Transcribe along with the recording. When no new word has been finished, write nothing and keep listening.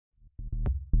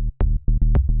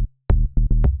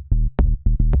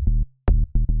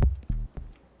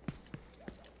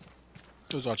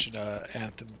I was watching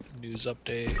Anthem news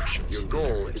update. Your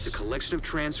goal is a collection of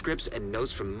transcripts and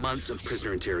notes from months of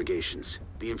prisoner interrogations.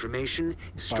 The information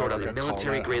is stored on the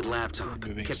military-grade laptop,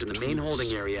 kept in the main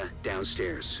holding area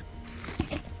downstairs.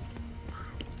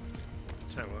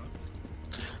 So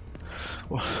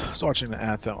Well, I was watching the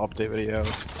Anthem update video.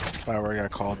 Bioware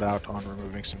got called out on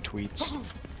removing some tweets.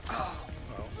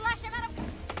 Flush him out of...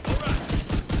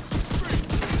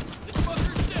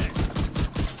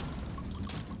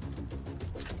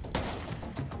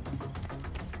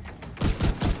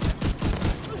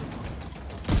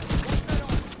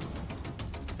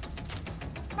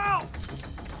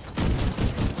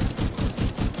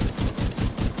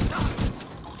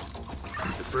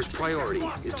 First priority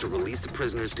is to release the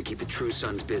prisoners to keep the True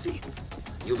Sons busy.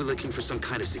 You'll be looking for some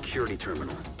kind of security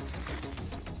terminal.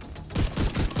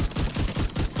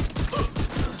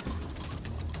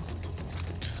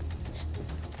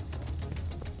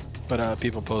 But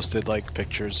people posted like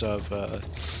pictures of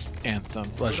Anthem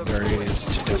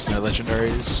legendaries to Destiny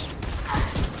legendaries.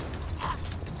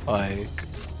 Like,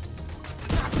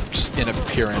 just in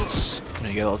appearance, when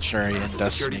you get a legendary in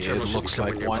Destiny, it looks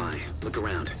like one. Look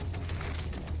around.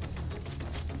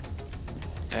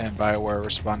 And Bioware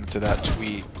responded to that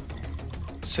tweet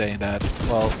saying that,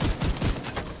 well,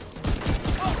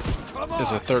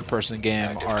 as a third-person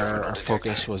game, our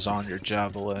focus was on your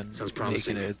Javelin,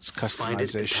 making its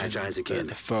customization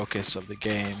the focus of the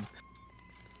game.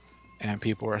 And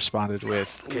people responded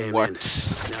with, what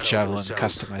Javelin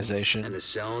customization? And the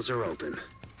cells are open.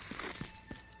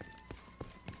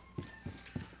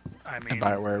 And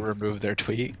Bioware removed their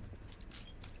tweet.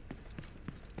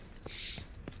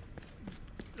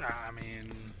 I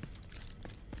mean,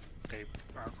 they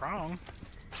aren't wrong.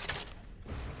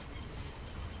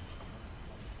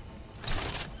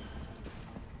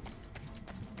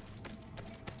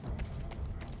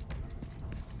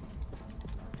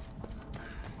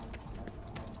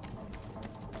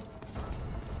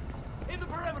 In the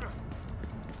perimeter.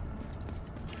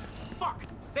 Fuck!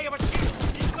 They have a shield.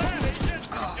 He's there, agent.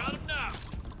 Got him now.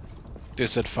 They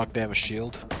said, fuck, they have a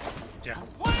shield. Yeah.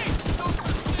 Please, don't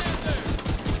stand there.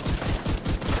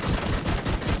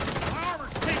 My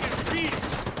armor's taking a beating.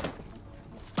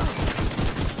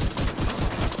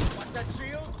 What's that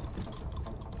shield?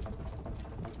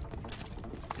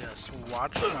 Yes,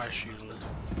 watch my shield.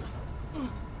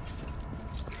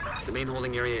 The main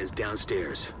holding area is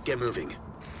downstairs. Get moving.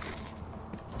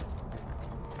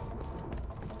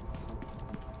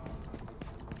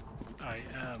 I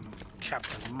am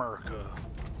Captain America.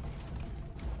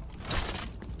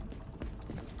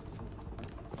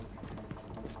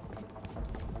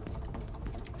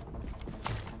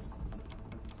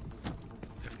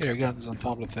 Yeah, your gun's on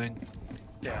top of the thing.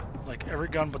 Yeah, like every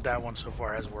gun but that one so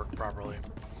far has worked properly.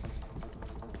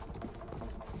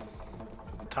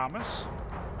 Thomas?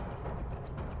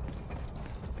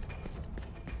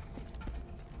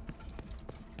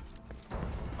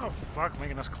 Oh fuck,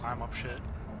 making us climb up shit.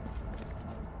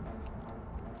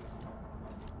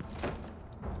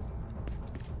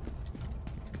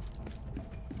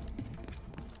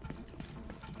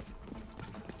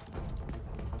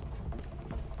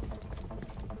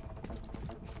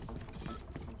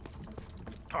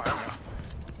 Oh, there we go.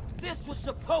 This was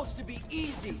supposed to be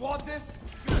easy. Want this?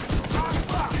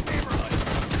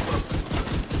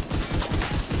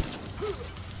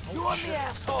 You on the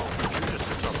asshole! You're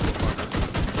just a tough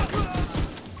motherfucker.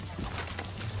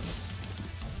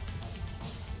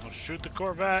 I'll shoot the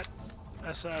Corvette,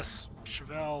 SS,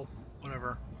 Chevelle,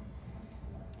 whatever.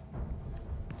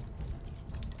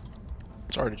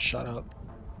 It's already shut up.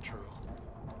 True.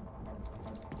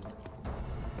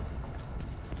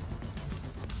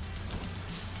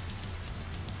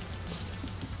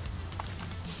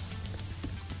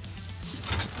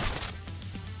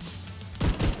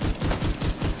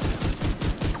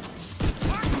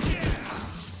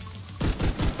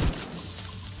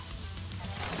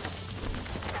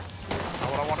 Not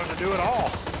what I wanted to do at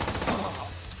all.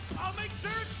 I'll make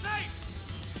sure it's safe!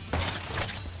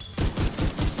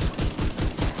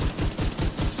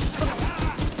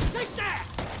 Take that!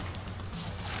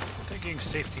 Thinking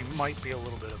safety might be a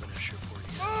little bit of an issue for you.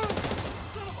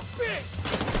 Son of a bitch!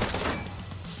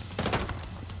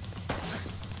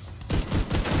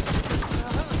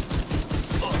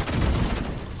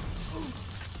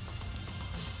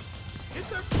 Hit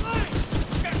their flank!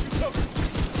 Got you covered!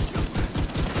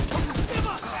 Give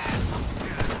up, ass!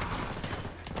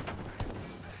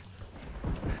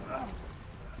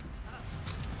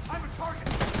 I'm a target!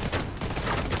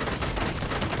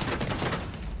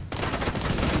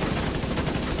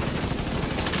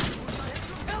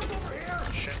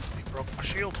 Shit, he broke my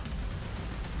shield.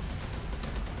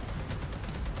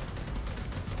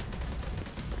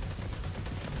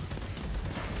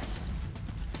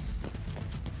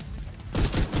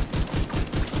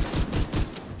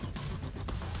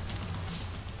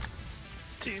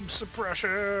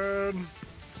 suppression.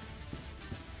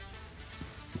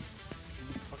 What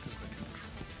the fuck is the control?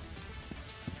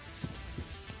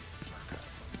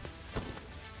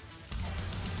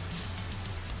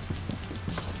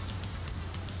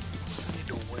 I need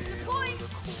to wait over the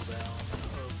cooldown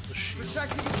of the shield.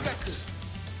 Protecting objective.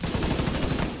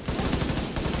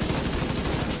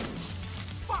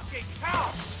 Fucking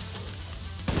hell!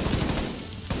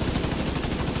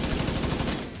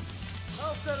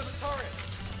 I'll set up a turret.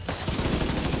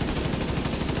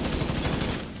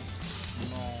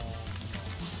 No.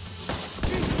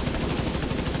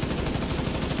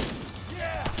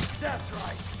 Yeah, that's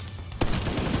right.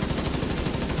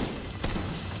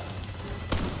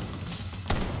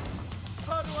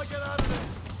 How do I get out of this?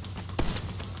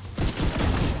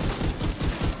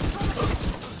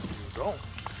 You don't.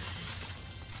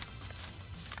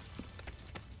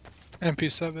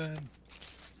 MP7.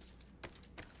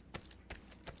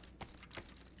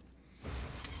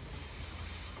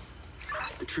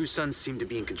 The True Sons seem to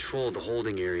be in control of the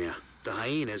holding area. The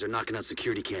hyenas are knocking out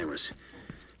security cameras.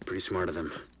 Pretty smart of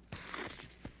them.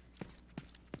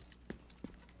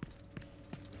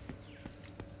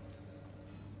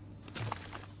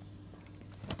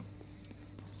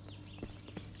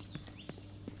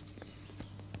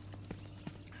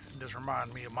 It does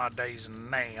remind me of my days in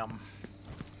NAM.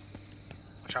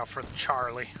 Watch out for the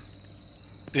Charlie.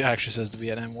 It actually says the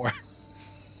Vietnam War.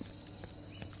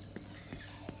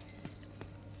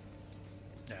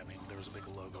 Yeah, I mean, there was a big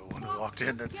logo when we walked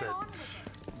in that said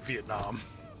Vietnam.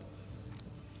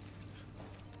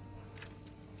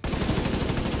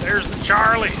 There's the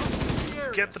Charlie!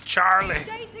 Get the Charlie!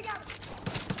 Stay together.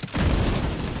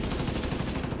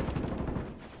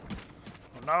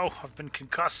 Oh no, I've been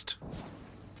concussed.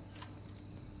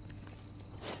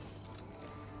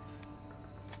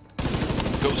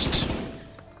 Ghost.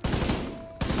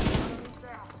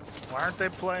 Why aren't they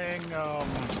playing,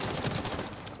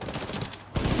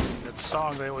 that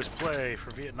song they always play for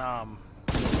Vietnam?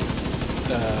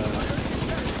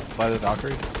 Fly the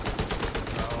Valkyrie.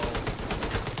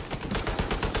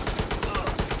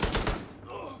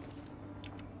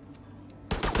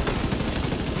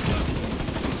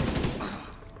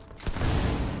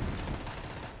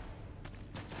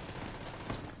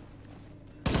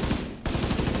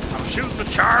 I'm shooting the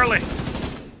Charlie!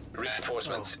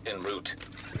 Reinforcements en route.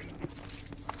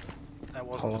 That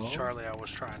wasn't Hello? the Charlie I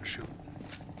was trying to shoot.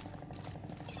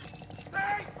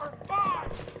 Stay or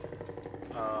five!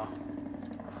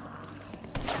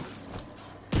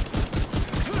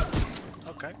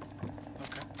 Okay.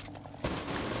 Okay.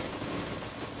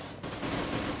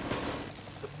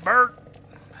 The bird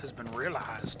has been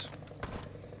realized.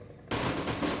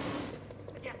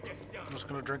 Get this done. I'm just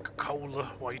gonna drink a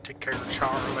cola while you take care of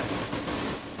Charlie.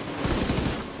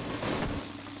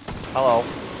 Hello.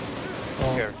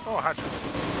 Here. Oh, hi, Charlie.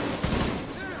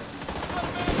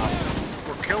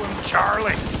 We're killing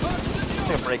Charlie.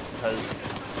 Take a break because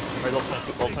we're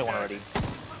level 21 already.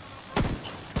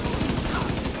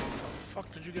 Fuck,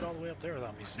 did you get all the way up there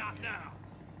without me seeing Not you? now.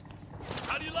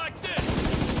 How do you like this?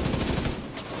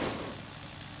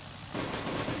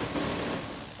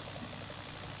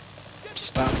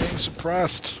 Stop being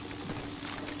suppressed.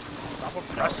 Stop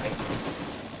oppressing.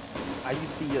 I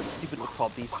used the stupid, what's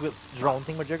called the stupid drone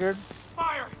thing with Jiggered.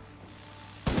 Fire!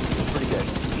 Pretty good.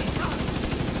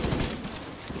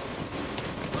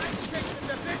 Let's take the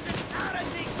division out of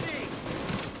DC.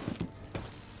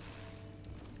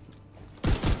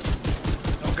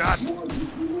 Oh god.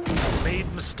 I made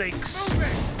mistakes.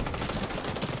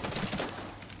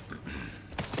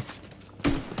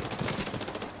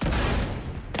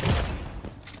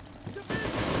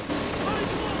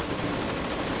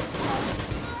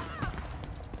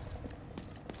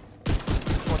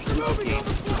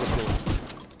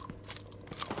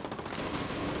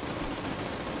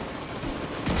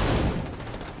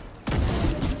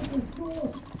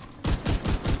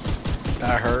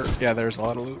 That hurt. Yeah, there's a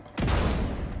lot of loot.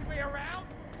 We around?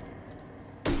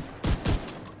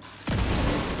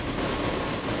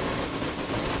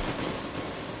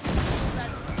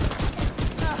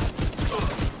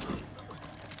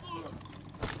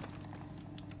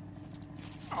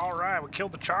 Alright, we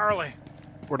killed the Charlie.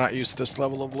 We're not used to this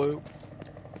level of loot.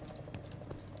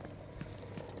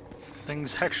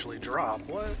 Things actually drop.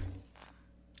 What?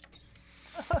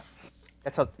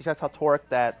 That's how Torque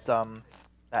that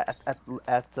at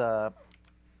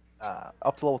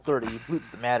up to level 30 loot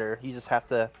doesn't matter. You just have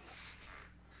to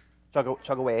chug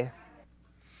away.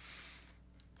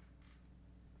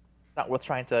 It's not worth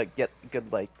trying to get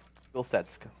good like skill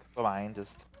sets combined.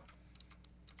 Just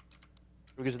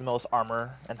who gives you the most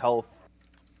armor and health,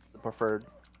 the preferred.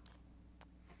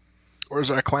 Where's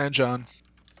our clan, John?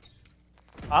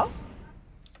 Huh?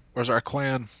 Where's our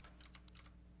clan?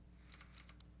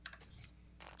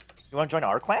 You want to join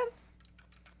our clan?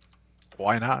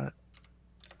 Why not?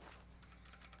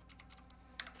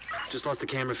 Just lost the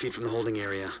camera feed from the holding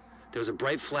area. There was a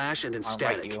bright flash and then I'll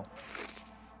static. invite you.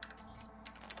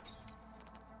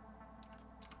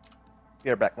 Be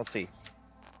right back. Let's see.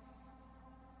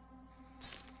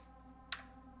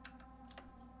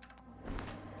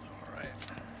 Alright.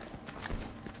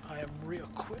 I am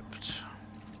re-equipped.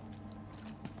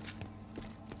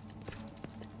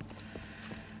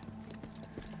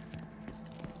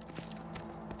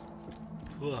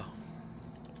 Ugh. I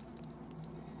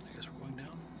guess we're going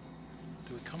down.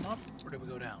 Do we come up or do we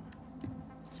go down?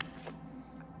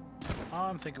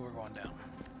 I'm thinking we're going down.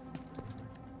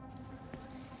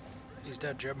 He's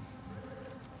dead, Jim.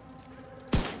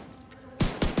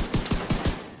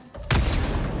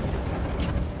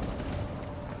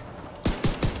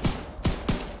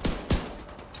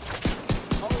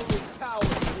 Holy cow!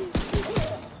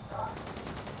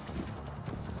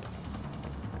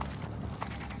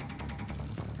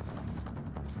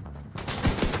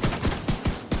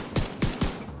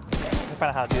 I find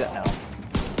out how to do that now.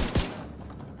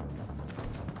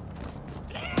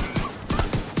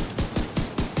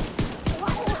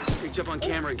 Picked up on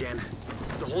camera again.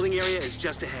 The holding area is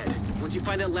just ahead. Once you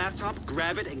find that laptop,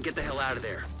 grab it and get the hell out of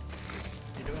there.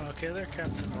 You doing okay there,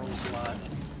 Captain? Rolls a lot.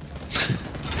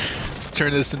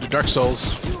 Turn this into Dark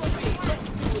Souls.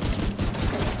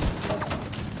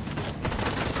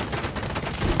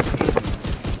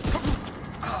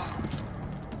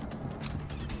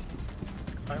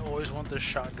 I always want this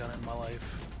shotgun in my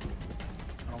life.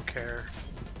 I don't care.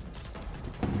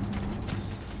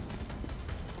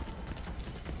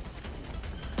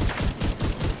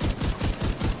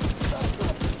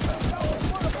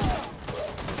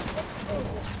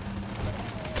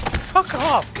 Fuck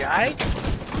off, guy!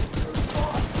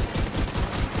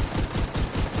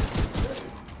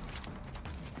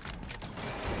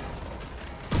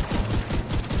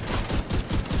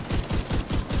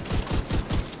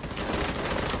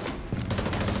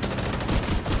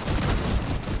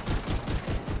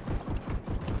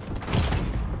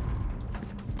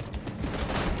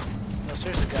 No,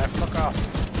 seriously, guy, fuck off.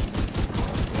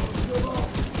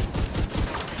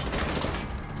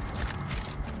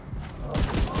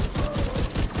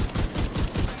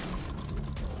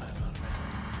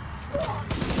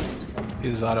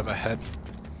 He's out of a head.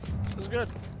 This is good,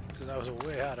 because I was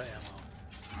way out of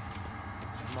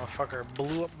ammo. That motherfucker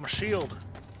blew up my shield.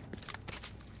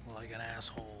 Like an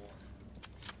asshole.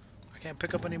 I can't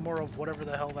pick up any more of whatever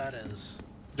the hell that is.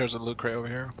 There's a loot crate over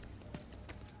here.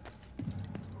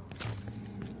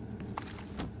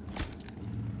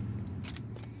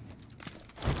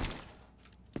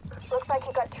 Looks like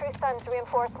you got True Sun's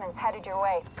reinforcements headed your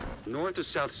way. North or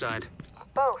south side?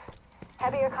 Both.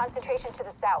 Heavier concentration to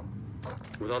the south.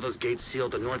 With all those gates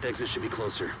sealed, the north exit should be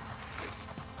closer.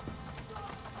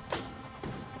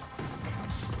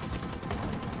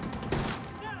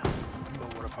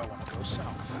 But what if I want to go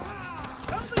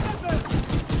south?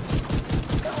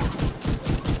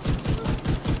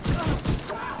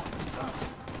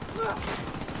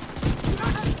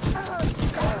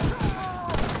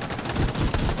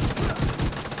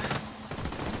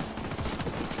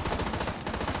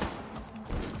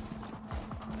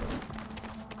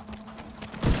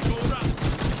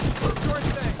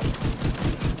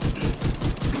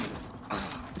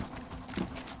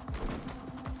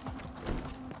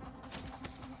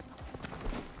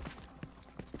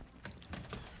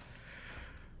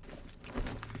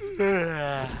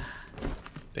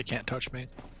 They can't touch me.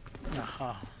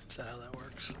 Uh-huh. Is that how that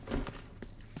works?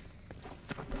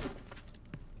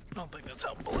 I don't think that's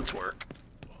how bullets work.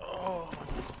 Oh,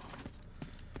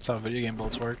 That's how video game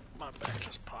bullets work. my back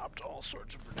just popped all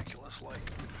sorts of ridiculous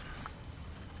like.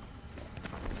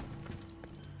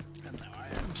 And now I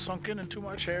am sunken into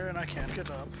my chair and I can't get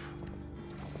up.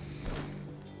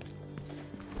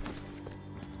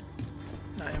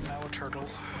 I am now a turtle.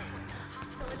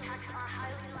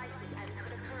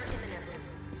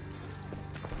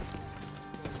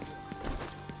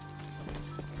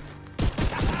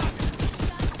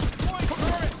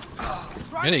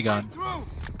 Minigun.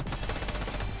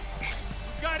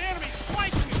 Got enemies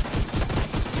flanking me.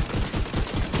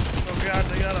 Oh god,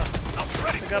 they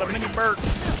got a mini Burt.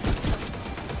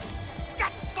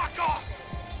 God, fuck off.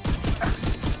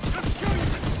 Let's kill you.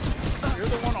 You're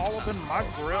the one all up in my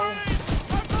grill.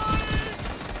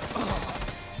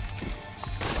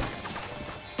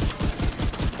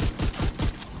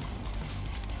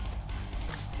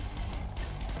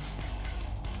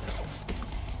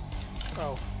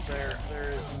 Oh, there.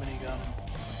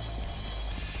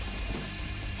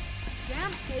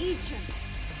 legions.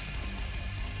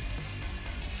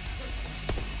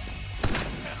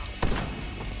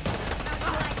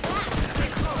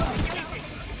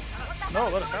 No,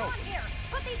 let us out.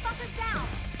 Put these fuckers down.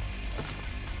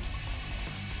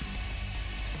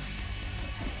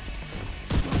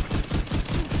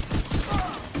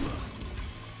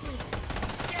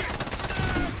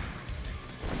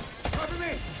 Cover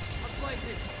me! I'm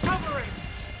flanking! Covering!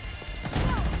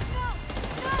 No, no,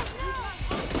 no, no!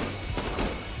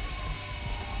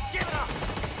 Give it up!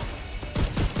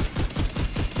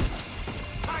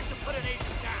 Time to put an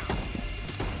agent down!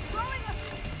 Throwing a...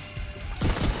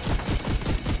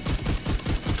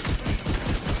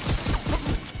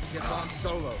 Guess I'm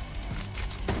solo.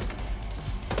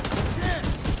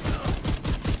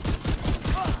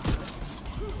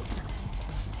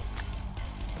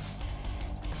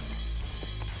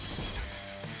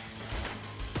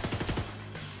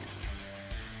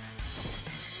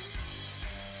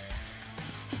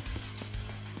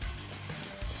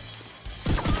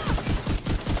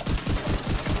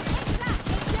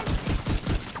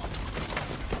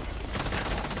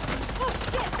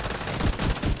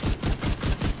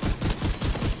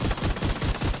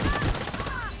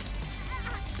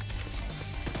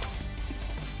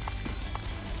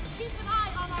 Keep an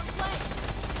eye on our flank.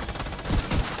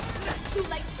 It's too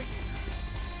late for you.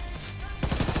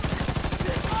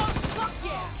 Oh, fuck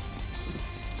yeah!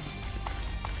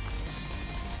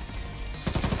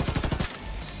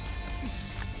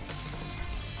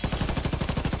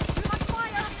 You're on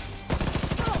fire!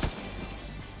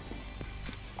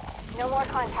 No more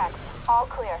contacts. All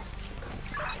clear.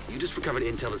 You just recovered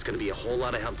intel that's going to be a whole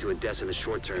lot of help to Odessa in the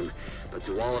short term, but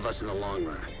to all of us in the long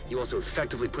run. You also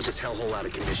effectively put this hellhole out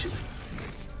of commission.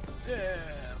 Yeah,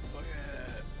 fuck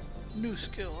it. New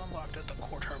skill unlocked at the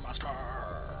quartermaster.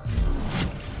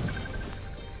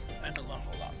 And a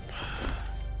level up.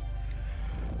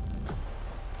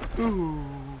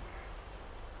 Ooh.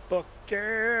 Fuck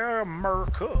yeah,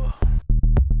 America.